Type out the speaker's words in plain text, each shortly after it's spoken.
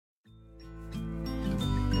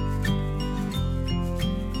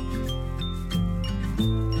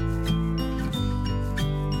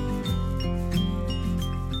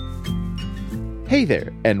Hey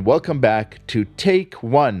there, and welcome back to Take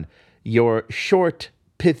One, your short,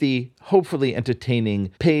 pithy, hopefully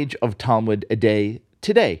entertaining page of Talmud a day.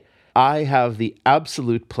 Today, I have the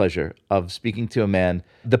absolute pleasure of speaking to a man,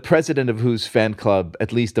 the president of whose fan club,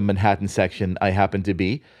 at least the Manhattan section, I happen to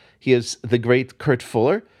be. He is the great Kurt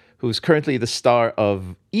Fuller, who's currently the star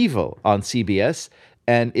of Evil on CBS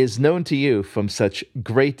and is known to you from such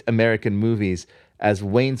great American movies as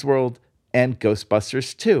Wayne's World and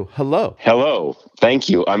Ghostbusters 2. Hello. Hello. Thank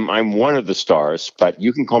you. I'm one of the stars, but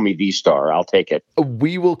you can call me the star. I'll take it.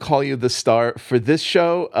 We will call you the star for this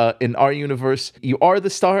show. In our universe, you are the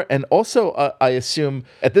star. And also, I assume,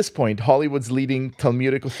 at this point, Hollywood's leading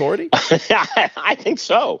Talmudic authority? I think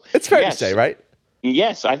so. It's fair to say, right?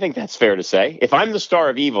 Yes, I think that's fair to say. If I'm the star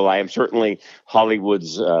of Evil, I am certainly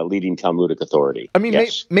Hollywood's leading Talmudic authority. I mean,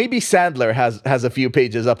 yes. Maybe Sandler has a few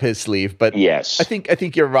pages up his sleeve, but yes, I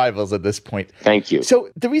think you're rivals at this point. Thank you.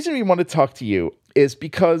 So the reason we want to talk to you is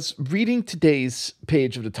because reading today's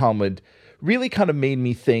page of the Talmud really kind of made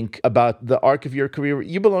me think about the arc of your career.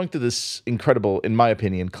 You belong to this incredible, in my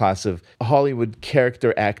opinion, class of Hollywood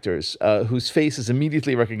character actors whose face is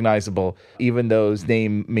immediately recognizable, even though his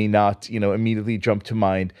name may not, immediately jump to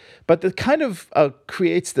mind. But that kind of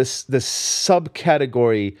creates this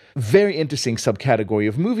subcategory, very interesting subcategory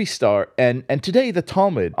of movie star. And today, the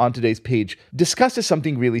Talmud on today's page discusses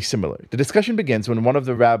something really similar. The discussion begins when one of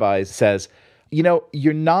the rabbis says,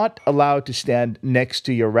 you're not allowed to stand next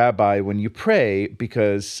to your rabbi when you pray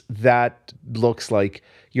because that looks like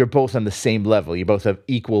you're both on the same level. You both have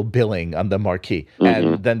equal billing on the marquee. Mm-hmm.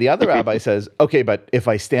 And then the other rabbi says, okay, but if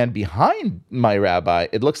I stand behind my rabbi,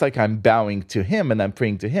 it looks like I'm bowing to him and I'm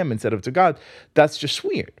praying to him instead of to God. That's just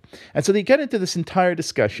weird. And so they get into this entire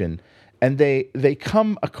discussion and they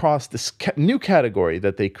come across this new category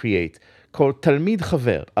that they create called Talmid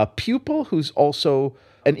Chaver, a pupil who's also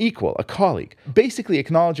an equal, a colleague, basically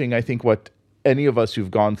acknowledging, I think, what any of us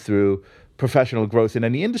who've gone through professional growth in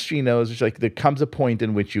any industry knows, is like there comes a point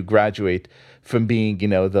in which you graduate from being,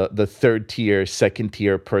 the third tier, second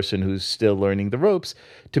tier person who's still learning the ropes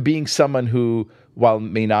to being someone who, while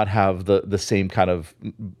may not have the same kind of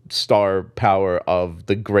star power of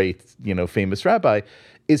the great, famous rabbi,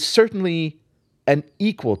 is certainly an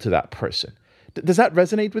equal to that person. Does that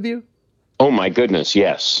resonate with you? Oh, my goodness,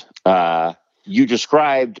 yes. You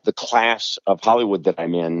described the class of Hollywood that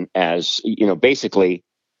I'm in as, basically,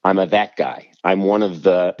 I'm a that guy. I'm one of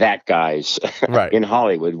the that guys right. in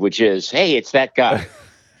Hollywood, which is, hey, it's that guy.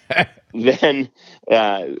 Then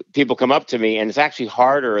people come up to me, and it's actually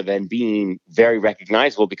harder than being very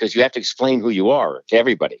recognizable because you have to explain who you are to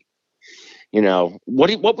everybody.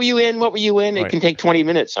 What were you in? What were you in? Right. It can take 20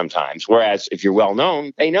 minutes sometimes. Whereas if you're well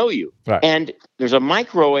known, they know you. Right. And there's a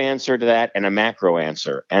micro answer to that and a macro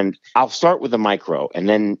answer. And I'll start with the micro and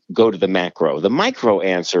then go to the macro. The micro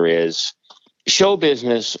answer is show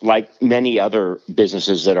business, like many other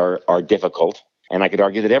businesses that are difficult, and I could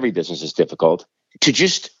argue that every business is difficult, to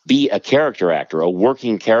just be a character actor, a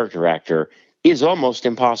working character actor, is almost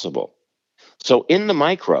impossible. So in the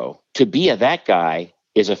micro, to be a that guy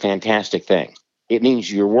is a fantastic thing. It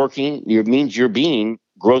means you're working, it means you're being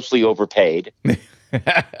grossly overpaid. And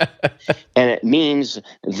it means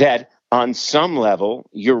that on some level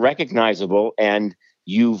you're recognizable and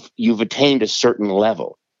you've attained a certain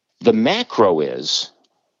level. The macro is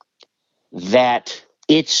that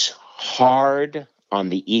it's hard on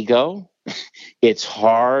the ego. It's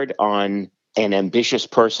hard on an ambitious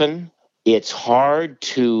person. It's hard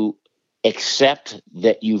to accept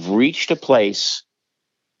that you've reached a place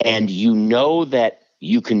and you know that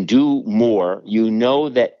you can do more, you know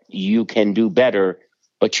that you can do better,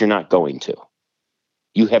 but you're not going to.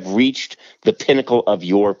 You have reached the pinnacle of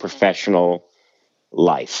your professional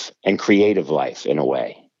life and creative life in a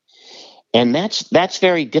way. And that's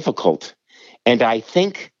very difficult. And I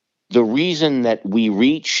think the reason that we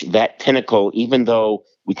reach that pinnacle, even though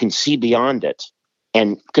we can see beyond it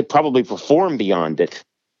and could probably perform beyond it,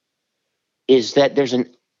 is that there's an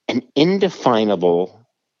indefinable,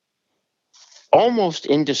 almost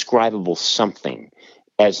indescribable something,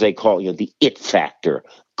 as they call the it factor,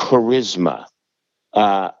 charisma.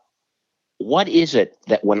 What is it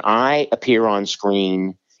that when I appear on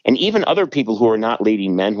screen, and even other people who are not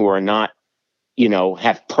leading men, who are not,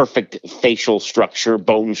 have perfect facial structure,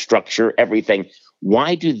 bone structure, everything,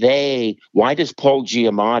 why does Paul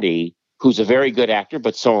Giamatti, who's a very good actor,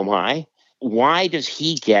 but so am I, why does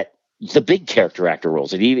he get the big character actor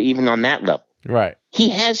roles, and even on that level? Right. He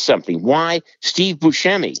has something. Why Steve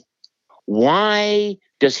Buscemi? Why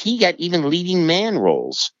does he get even leading man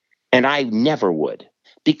roles? And I never would.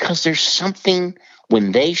 Because there's something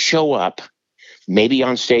when they show up maybe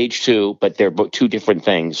on stage too, but they're two different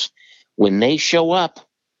things. When they show up,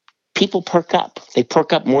 people perk up. They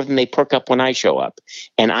perk up more than they perk up when I show up.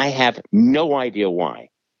 And I have no idea why.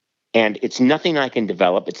 And it's nothing I can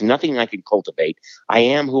develop. It's nothing I can cultivate. I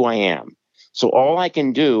am who I am. So all I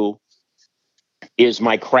can do is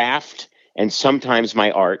my craft and sometimes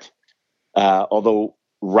my art, although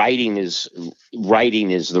writing is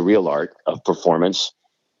the real art of performance.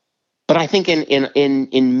 But I think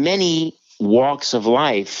in many walks of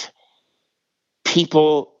life,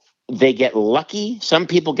 people, they get lucky. Some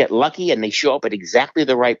people get lucky and they show up at exactly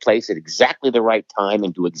the right place at exactly the right time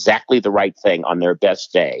and do exactly the right thing on their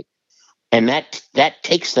best day. And that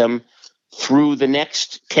takes them through the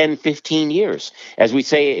next 10, 15 years. As we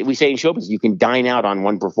say in showbiz, you can dine out on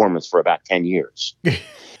one performance for about 10 years.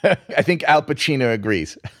 I think Al Pacino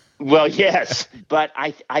agrees. Well, yes, but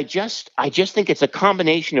I just think it's a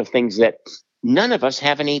combination of things that none of us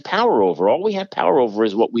have any power over. All we have power over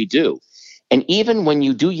is what we do. And even when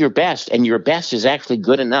you do your best and your best is actually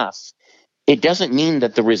good enough, it doesn't mean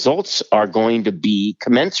that the results are going to be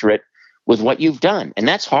commensurate with what you've done. And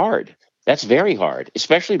that's hard. That's very hard,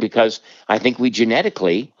 especially because I think we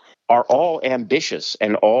genetically are all ambitious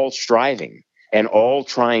and all striving and all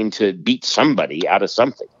trying to beat somebody out of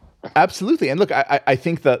something. Absolutely. And look, I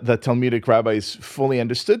think that the Talmudic rabbis fully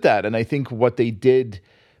understood that. And I think what they did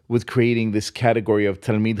with creating this category of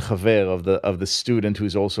Talmid Chaver, of the student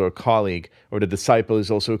who's also a colleague, or the disciple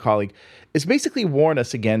who's also a colleague, is basically warn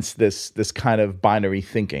us against this kind of binary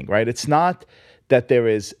thinking, right? It's not that there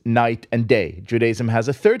is night and day. Judaism has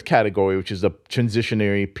a third category, which is a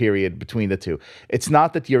transitionary period between the two. It's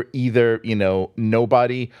not that you're either,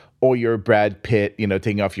 nobody, or you're Brad Pitt,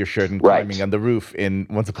 taking off your shirt and climbing on the roof in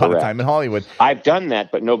Once Upon a Time in Hollywood. I've done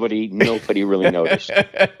that, but nobody really noticed.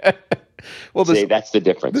 Well, see, that's the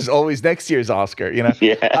difference. There's always next year's Oscar,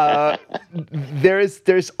 Yeah.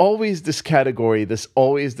 There's always this category. There's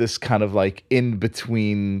always this kind of like in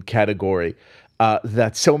between category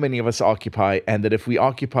that so many of us occupy, and that if we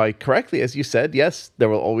occupy correctly, as you said, yes, there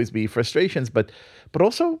will always be frustrations, but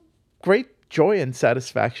also great joy and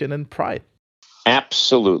satisfaction and pride.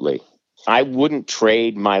 Absolutely. I wouldn't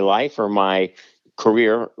trade my life or my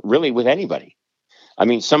career really with anybody. I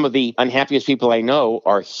mean, some of the unhappiest people I know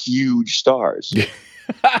are huge stars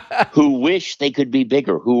who wish they could be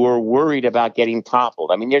bigger, who are worried about getting toppled.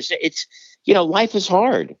 I mean, life is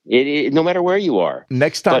hard, no matter where you are.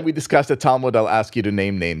 Next time we discuss the Talmud, I'll ask you to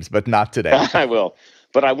name names, but not today. I will.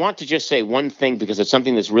 But I want to just say one thing, because it's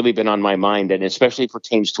something that's really been on my mind, and especially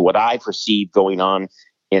pertains to what I perceive going on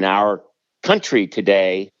in our country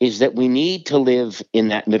today, is that we need to live in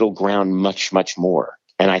that middle ground much, much more.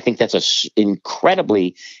 And I think that's an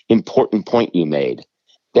incredibly important point you made,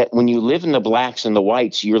 that when you live in the blacks and the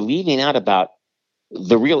whites, you're leaving out about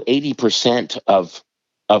the real 80% of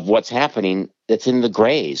what's happening that's in the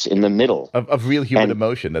grays, in the middle. Of real human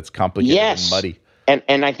emotion that's complicated and muddy.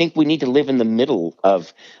 And I think we need to live in the middle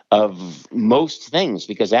of most things,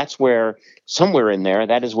 because that's where, somewhere in there,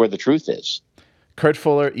 that is where the truth is. Kurt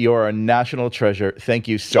Fuller, you're a national treasure. Thank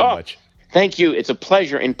you so much. Thank you. It's a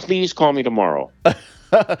pleasure. And please call me tomorrow.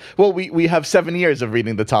 Well, we have 7 years of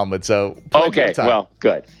reading the Talmud, so okay. Well,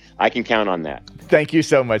 good. I can count on that. Thank you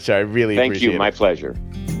so much. I really appreciate it. Thank you. My pleasure.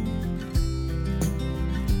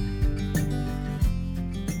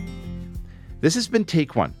 This has been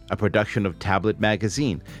Take One, a production of Tablet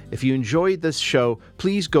Magazine. If you enjoyed this show,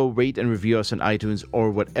 please go rate and review us on iTunes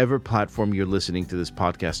or whatever platform you're listening to this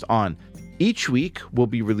podcast on. Each week, we'll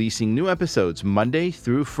be releasing new episodes Monday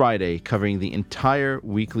through Friday, covering the entire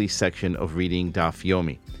weekly section of Reading Daf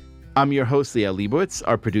Yomi. I'm your host, Liel Leibowitz.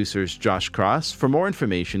 Our producer is Josh Cross. For more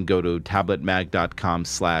information, go to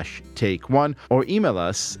tabletmag.com/take1 or email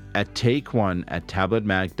us at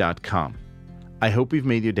take1@tabletmag.com. I hope we've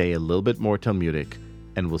made your day a little bit more Talmudic,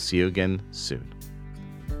 and we'll see you again soon.